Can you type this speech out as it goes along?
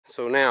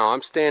So now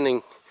I'm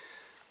standing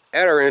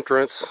at our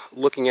entrance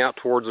looking out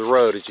towards the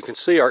road. As you can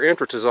see, our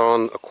entrance is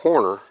on a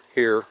corner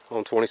here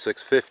on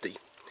 2650.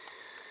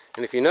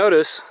 And if you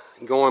notice,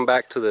 going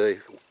back to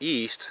the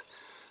east,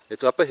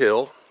 it's up a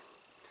hill.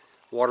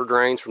 Water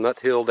drains from that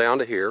hill down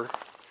to here.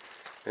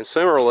 And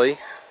similarly,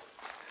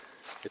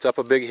 it's up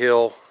a big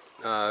hill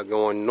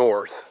going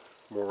north,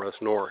 more or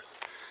less north.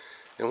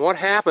 And what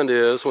happened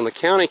is, when the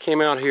county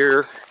came out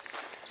here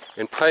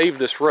and paved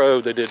this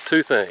road, they did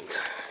two things.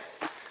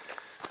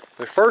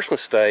 The first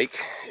mistake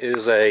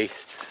is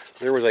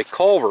there was a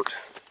culvert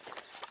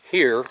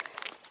here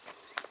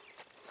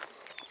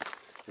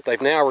that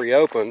they've now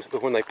reopened,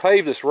 but when they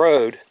paved this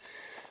road,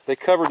 they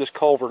covered this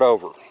culvert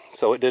over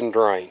so it didn't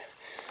drain.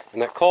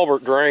 And that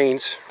culvert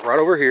drains right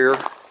over here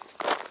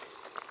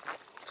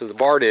to the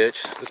bar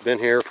ditch that's been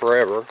here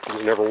forever and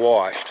was never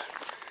washed.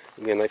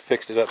 Again, they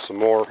fixed it up some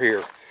more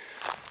here.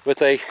 But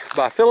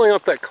by filling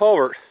up that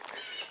culvert,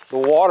 the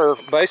water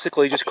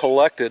basically just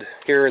collected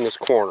here in this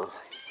corner.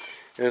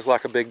 And it's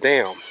like a big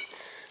dam.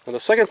 And the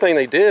second thing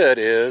they did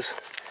is,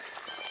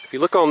 if you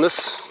look on this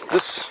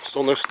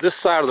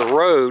side of the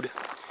road,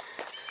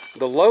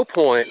 the low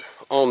point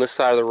on this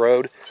side of the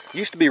road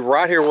used to be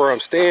right here where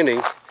I'm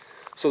standing,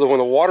 so that when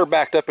the water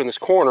backed up in this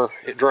corner,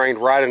 it drained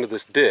right into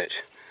this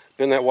ditch.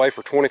 Been that way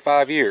for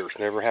 25 years,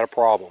 never had a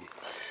problem.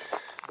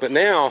 But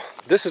now,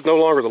 this is no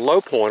longer the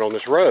low point on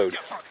this road.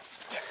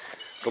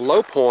 The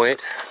low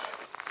point,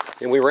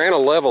 and we ran a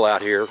level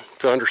out here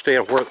to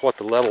understand what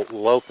the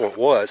low point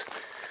was.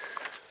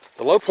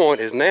 The low point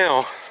is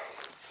now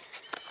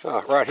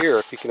right here.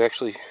 If you can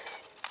actually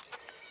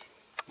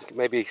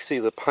maybe see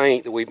the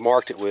paint that we've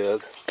marked it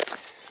with.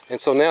 And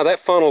so now that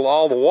funneled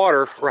all the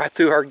water right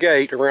through our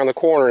gate around the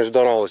corner and has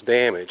done all this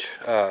damage.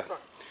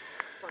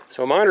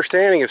 So my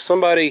understanding, if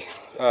somebody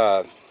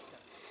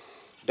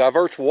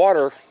diverts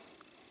water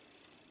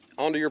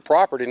onto your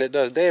property and it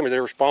does damage,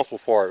 they're responsible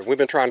for it. We've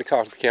been trying to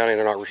talk to the county and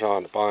they're not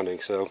responding,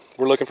 so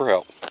we're looking for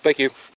help. Thank you.